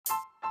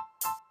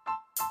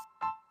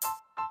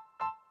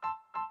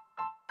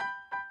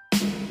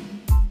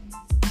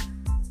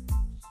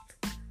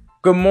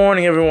Good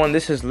morning, everyone.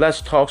 This is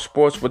Let's Talk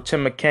Sports with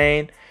Tim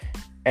McCain,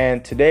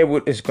 and today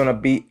is going to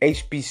be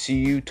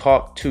HBCU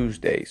Talk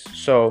Tuesdays.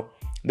 So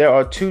there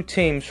are two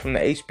teams from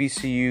the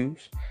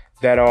HBCUs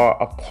that are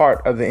a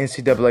part of the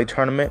NCAA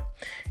tournament.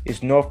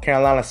 It's North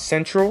Carolina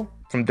Central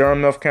from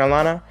Durham, North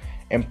Carolina,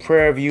 and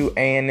Prairie View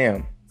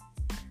A&M.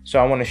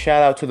 So I want to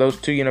shout out to those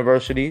two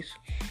universities.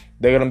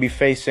 They're going to be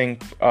facing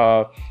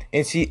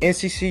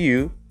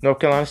NCCU, North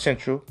Carolina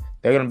Central.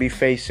 They're going to be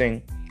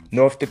facing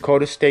North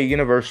Dakota State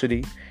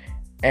University.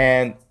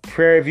 And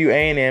Prairie View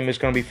A&M is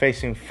going to be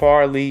facing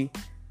Farley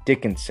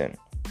Dickinson.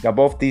 Now,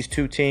 both these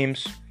two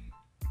teams,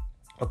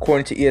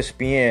 according to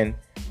ESPN,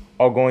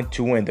 are going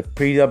to win. The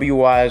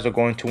PWIs are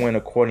going to win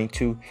according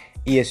to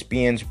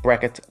ESPN's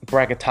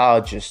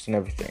bracketologists and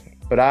everything.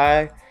 But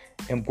I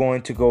am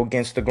going to go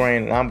against the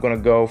grain, and I'm going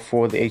to go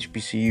for the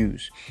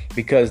HBCUs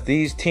because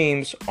these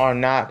teams are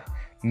not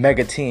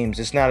mega teams.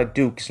 It's not a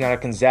Duke. It's not a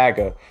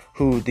Gonzaga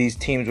who these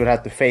teams would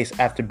have to face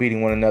after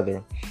beating one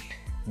another.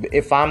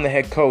 If I'm the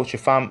head coach,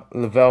 if I'm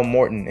Lavelle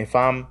Morton, if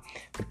I'm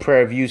the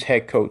Prairie View's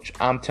head coach,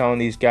 I'm telling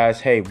these guys,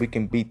 hey, we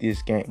can beat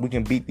this game. We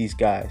can beat these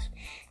guys.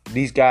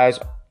 These guys,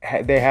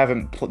 they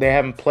haven't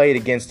played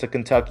against the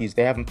Kentuckys.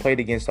 They haven't played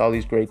against all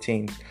these great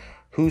teams.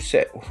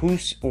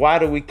 Why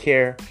do we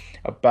care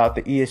about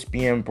the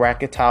ESPN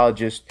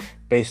bracketologists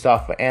based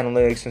off of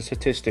analytics and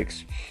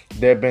statistics?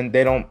 They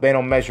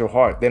don't measure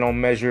heart. They don't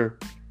measure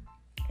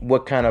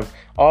what kind of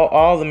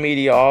all the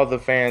media, all the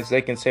fans.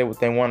 They can say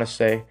what they want to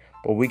say.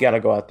 But we got to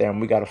go out there and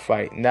we got to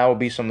fight. And that will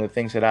be some of the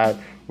things that I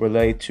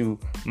relate to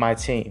my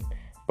team.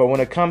 But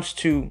when it comes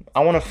to,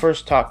 I want to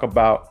first talk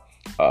about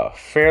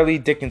Farley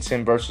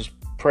Dickinson versus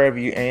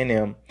Prairie View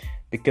A&M,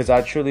 because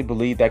I truly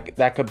believe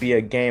that could be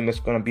a game that's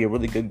going to be a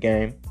really good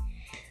game.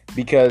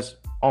 Because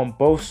on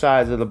both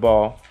sides of the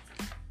ball,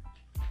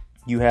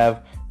 you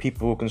have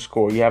people who can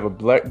score. You have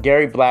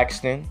Gary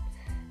Blackston,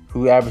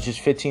 who averages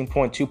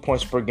 15.2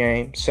 points per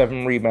game,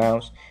 7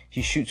 rebounds.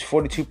 He shoots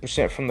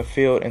 42% from the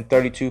field and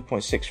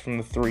 32.6% from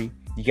the three.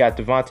 You got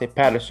Devontae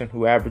Patterson,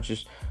 who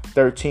averages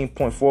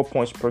 13.4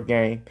 points per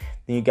game.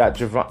 Then you got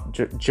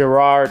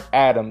Gerard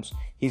Adams.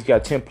 He's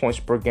got 10 points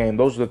per game.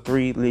 Those are the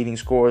three leading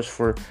scorers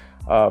for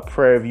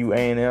Prairie View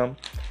A&M.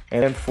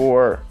 And then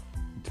for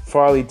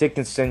Farley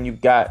Dickinson, you've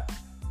got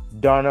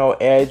Darnell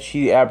Edge.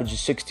 He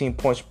averages 16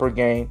 points per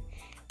game.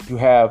 You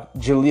have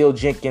Jaleel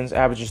Jenkins,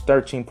 averages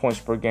 13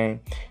 points per game.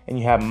 And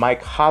you have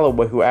Mike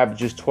Holloway, who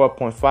averages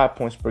 12.5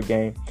 points per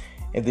game.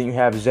 And then you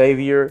have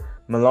Xavier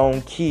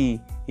Malone-Key.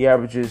 He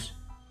averages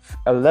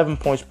 11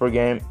 points per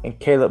game. And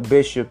Caleb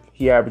Bishop,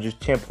 he averages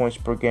 10 points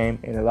per game.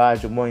 And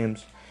Elijah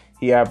Williams,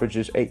 he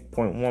averages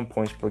 8.1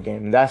 points per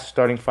game. And that's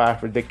starting five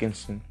for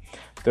Dickinson.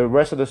 The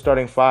rest of the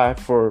starting five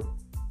for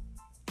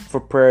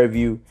Prairie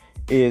View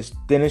is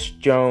Dennis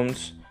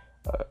Jones,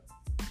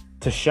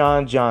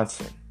 Tashawn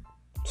Johnson.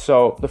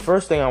 So the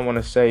first thing I want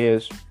to say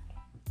is,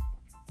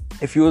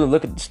 if you were to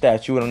look at the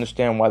stats, you would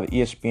understand why the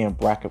ESPN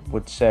bracket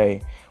would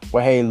say,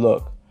 well, hey,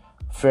 look,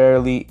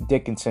 Farley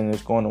Dickinson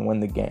is going to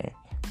win the game.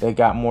 They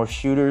got more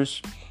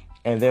shooters,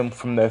 and then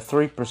from their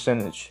three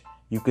percentage,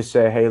 you could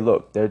say, hey,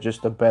 look, they're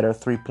just a better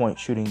three-point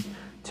shooting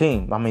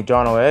team. I mean,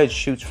 Darnell Edge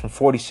shoots from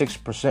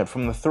 46%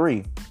 from the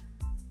three.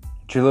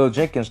 Jaleel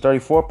Jenkins,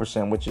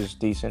 34%, which is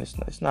decent.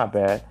 It's not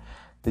bad.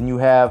 Then you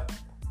have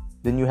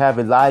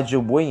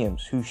Elijah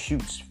Williams, who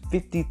shoots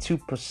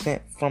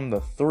 52% from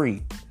the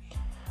three.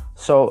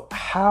 So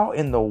how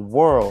in the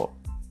world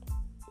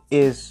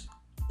is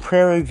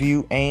Prairie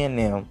View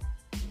A&M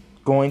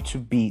going to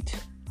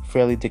beat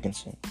Farley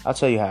Dickinson? I'll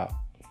tell you how.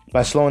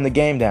 By slowing the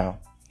game down.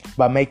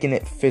 By making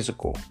it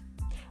physical.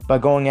 By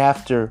going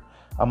after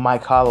a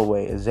Mike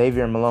Holloway, a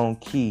Xavier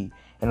Malone-Key,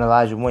 and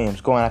Elijah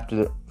Williams.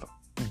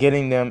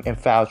 Getting them in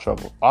foul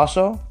trouble.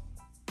 Also,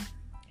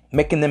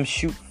 making them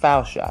shoot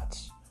foul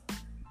shots.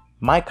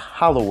 Mike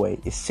Holloway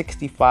is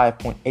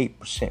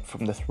 65.8%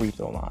 from the free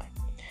throw line.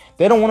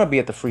 They don't want to be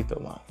at the free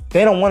throw line.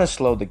 They don't want to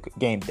slow the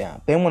game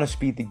down. They want to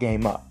speed the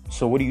game up.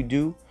 So what do?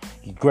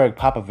 You Greg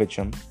Popovich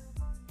them,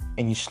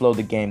 and you slow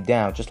the game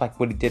down, just like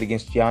what he did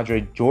against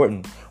DeAndre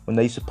Jordan when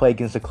they used to play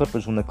against the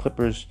Clippers, when the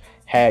Clippers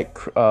had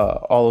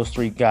all those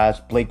three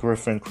guys, Blake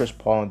Griffin, Chris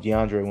Paul, and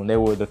DeAndre, when they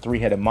were the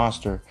three-headed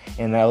monster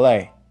in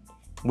L.A.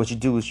 What you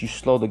do is you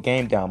slow the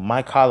game down.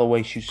 Mike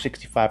Holloway shoots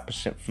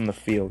 65% from the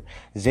field.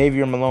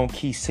 Xavier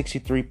Malone-Key,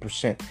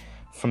 63%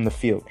 from the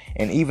field.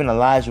 And even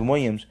Elijah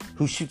Williams,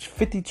 who shoots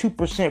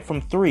 52%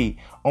 from three,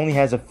 only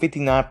has a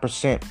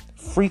 59%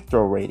 free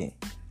throw rating.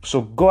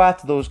 So go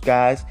after those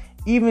guys.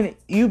 Even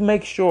you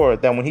make sure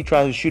that when he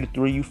tries to shoot a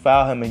three, you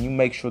foul him and you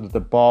make sure that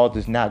the ball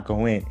does not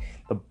go in.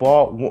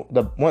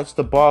 Once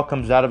the ball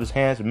comes out of his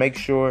hands, make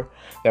sure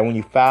that when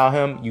you foul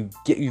him,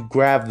 you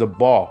grab the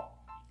ball.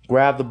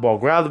 Grab the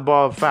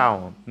ball and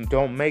foul him.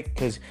 Don't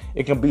because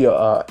it can be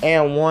a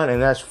and one, and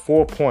that's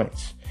 4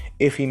 points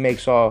if he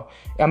makes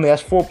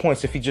that's 4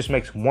 points if he just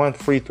makes one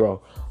free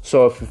throw.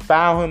 So if you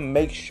foul him,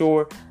 make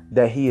sure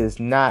that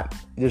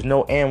there's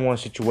no and one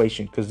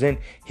situation, because then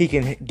he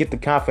can get the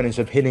confidence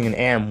of hitting an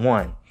and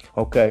one.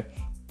 Okay.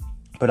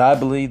 But I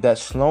believe that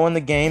slowing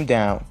the game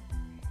down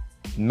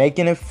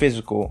making it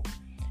physical,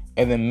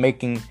 and then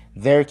making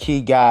their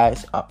key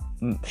guys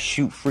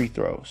shoot free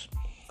throws.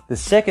 The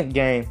second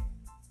game,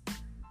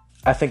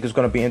 I think, is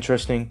going to be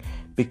interesting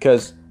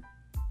because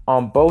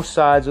on both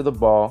sides of the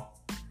ball,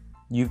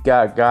 you've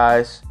got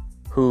guys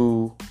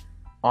who,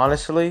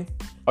 honestly,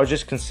 are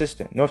just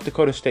consistent. North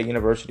Dakota State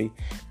University,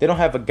 they don't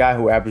have a guy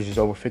who averages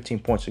over 15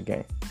 points a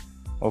game.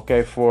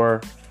 Okay,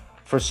 for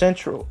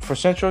Central,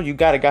 you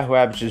got a guy who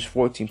averages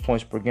 14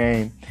 points per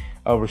game.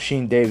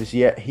 Rasheem Davis,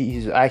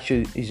 he's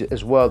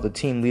as well the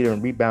team leader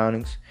in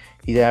reboundings.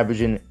 He's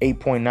averaging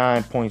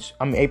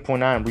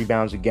 8.9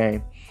 rebounds a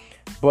game.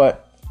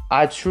 But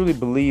I truly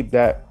believe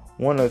that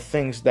one of the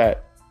things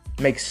that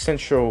makes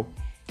Central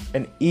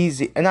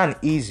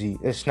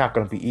it's not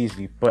going to be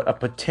easy, but a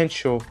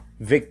potential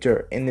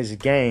victor in this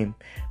game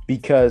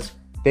because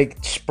they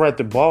spread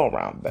the ball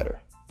around better.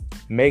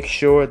 Make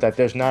sure that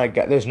there's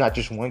not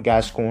just one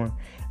guy scoring.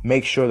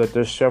 Make sure that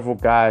there's several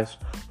guys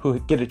who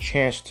get a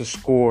chance to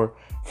score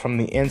from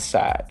the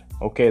inside.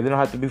 Okay, they don't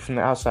have to be from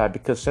the outside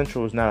because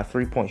Central is not a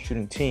 3-point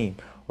shooting team.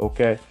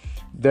 Okay,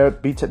 there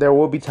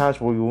will be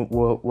times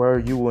where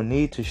you will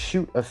need to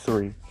shoot a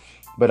three,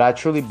 but I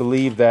truly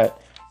believe that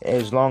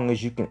as long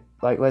as you can,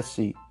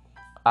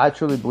 I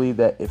truly believe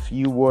that if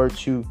you were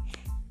to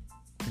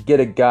get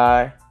a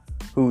guy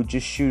who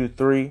just shoot a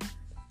three,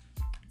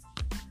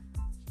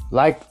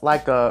 like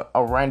a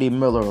Randy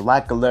Miller,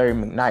 like a Larry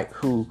McKnight,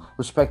 who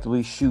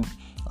respectively shoot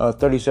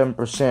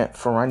 37%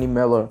 for Randy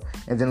Miller,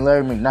 and then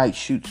Larry McKnight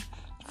shoots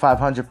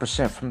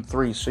 500% from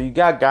three. So you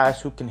got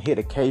guys who can hit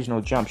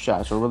occasional jump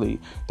shots, or really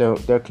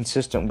they're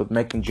consistent with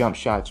making jump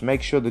shots.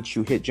 Make sure that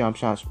you hit jump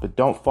shots, but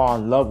don't fall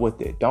in love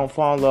with it. Don't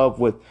fall in love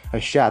with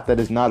a shot that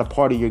is not a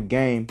part of your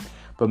game.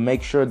 But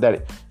make sure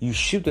that you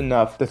shoot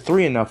the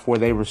three enough where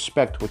they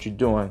respect what you're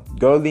doing.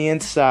 Go to the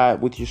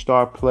inside with your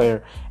star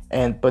player,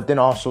 but then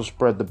also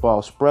spread the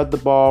ball. Spread the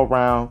ball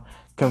around,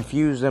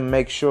 confuse them,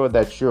 make sure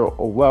that you're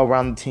a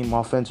well-rounded team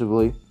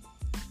offensively.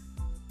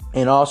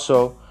 And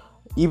also,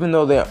 even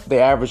though they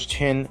average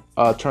 10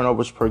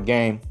 turnovers per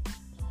game,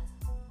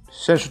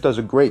 Central does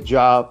a great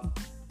job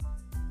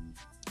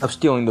of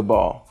stealing the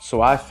ball.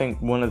 So I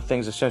think one of the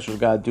things that Central's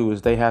got to do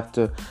is they have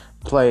to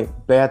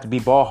be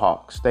ball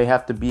hawks. They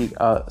have to be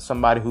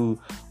somebody who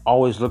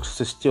always looks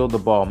to steal the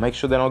ball. Make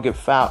sure they don't get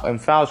foul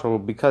trouble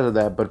because of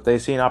that. But if they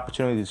see an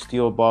opportunity to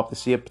steal a ball, if they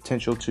see a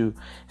potential to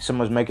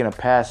someone's making a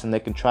pass and they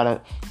can try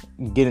to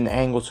get an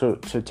angle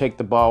to take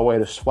the ball away,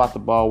 to swat the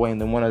ball away, and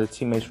then one of the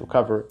teammates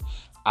recover it.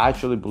 I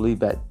truly believe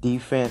that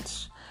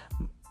defense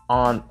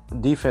when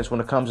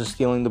it comes to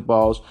stealing the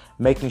balls,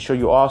 making sure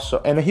you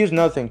also, and here's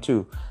another thing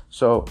too.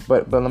 So,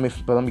 but let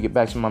me get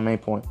back to my main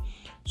point.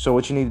 So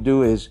what you need to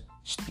do is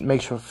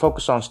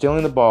focus on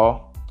stealing the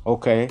ball,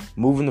 okay,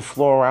 moving the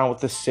floor around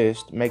with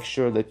assists. Make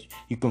sure that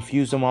you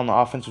confuse them on the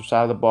offensive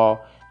side of the ball,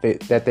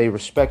 that they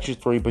respect your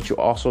three, but you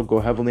also go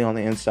heavily on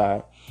the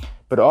inside.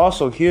 But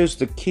also, here's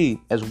the key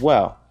as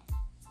well.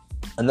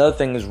 Another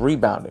thing is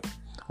rebounding,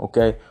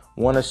 okay?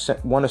 One of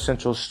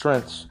Central's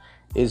strengths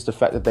is the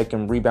fact that they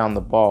can rebound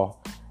the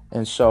ball.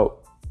 And so,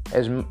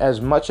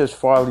 as much as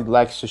Farley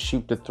likes to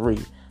shoot the three,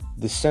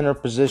 the center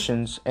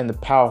positions and the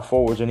power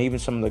forwards and even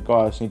some of the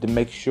guards need to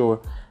make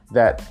sure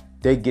that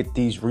they get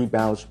these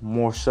rebounds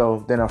more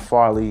so than a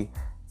Farley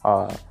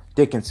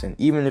Dickinson.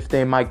 Even if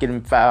they might get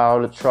him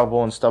fouled, out of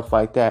trouble and stuff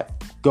like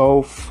that,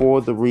 go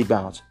for the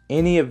rebounds.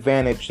 Any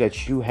advantage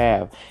that you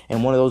have,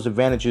 and one of those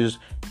advantages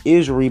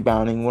is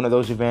rebounding, one of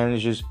those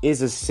advantages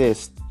is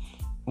assist,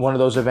 one of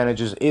those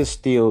advantages is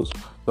steals.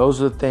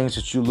 Those are the things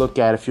that you look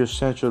at if you're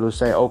Central to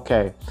say,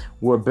 okay,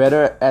 we're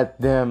better at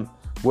them.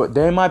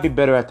 They might be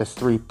better at the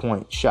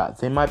 3-point shot.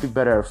 They might be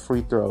better at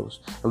free throws.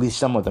 At least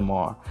some of them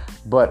are.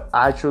 But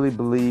I truly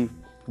believe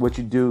what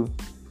you do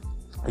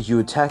is you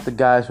attack the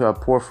guys who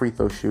have poor free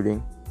throw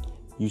shooting.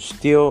 You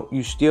steal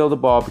the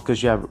ball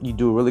because you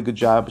do a really good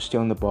job of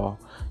stealing the ball.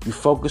 You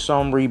focus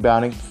on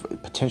rebounding,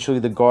 potentially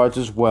the guards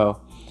as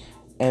well.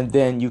 And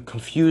then you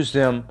confuse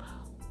them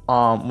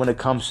when it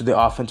comes to the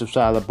offensive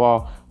side of the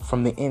ball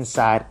from the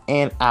inside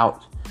and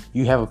out.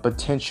 You have a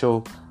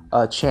potential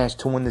chance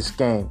to win this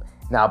game.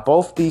 Now,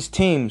 both these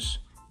teams,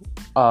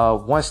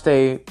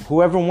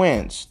 whoever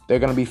wins, they're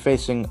going to be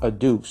facing a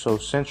Duke. So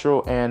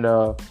Central and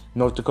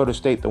North Dakota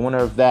State, the winner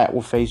of that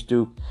will face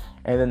Duke.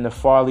 And then the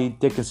Farley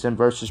Dickinson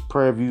versus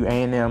Prairie View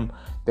A&M,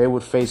 they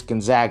would face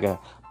Gonzaga,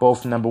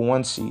 both number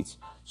 1 seeds.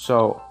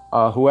 So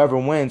whoever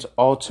wins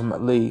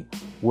ultimately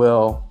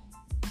will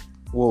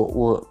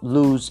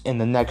lose in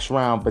the next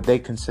round, but they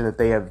consider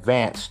they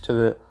advanced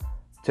to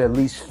at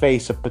least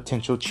face a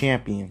potential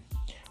champion.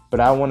 But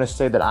I want to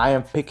say that I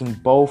am picking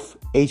both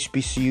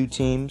HBCU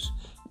teams,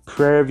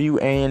 Prairie View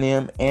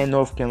A&M and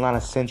North Carolina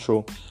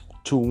Central,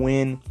 to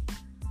win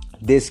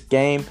this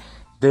game.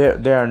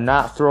 They are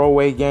not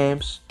throwaway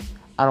games.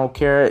 I don't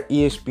care.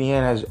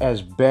 ESPN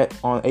has bet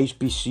on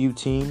HBCU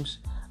teams.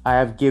 I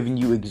have given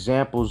you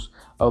examples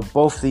of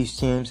both these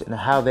teams and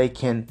how they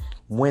can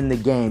win the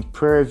game.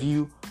 Prairie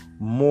View,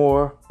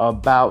 more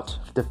about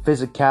the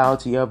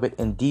physicality of it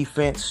and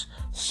defense.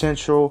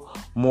 Central,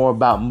 more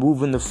about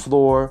moving the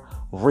floor,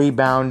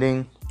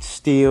 rebounding,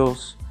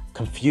 steals,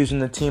 confusing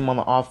the team on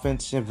the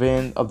offensive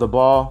end of the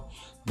ball.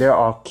 There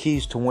are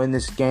keys to win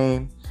this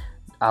game.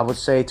 I would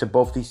say to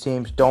both these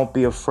teams, don't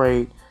be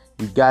afraid.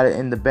 You got it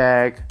in the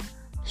bag.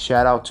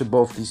 Shout out to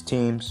both these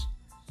teams.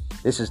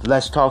 This is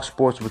Let's Talk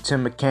Sports with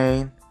Tim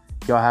McCain.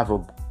 Y'all have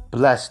a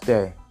blessed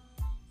day.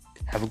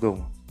 Have a good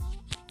one.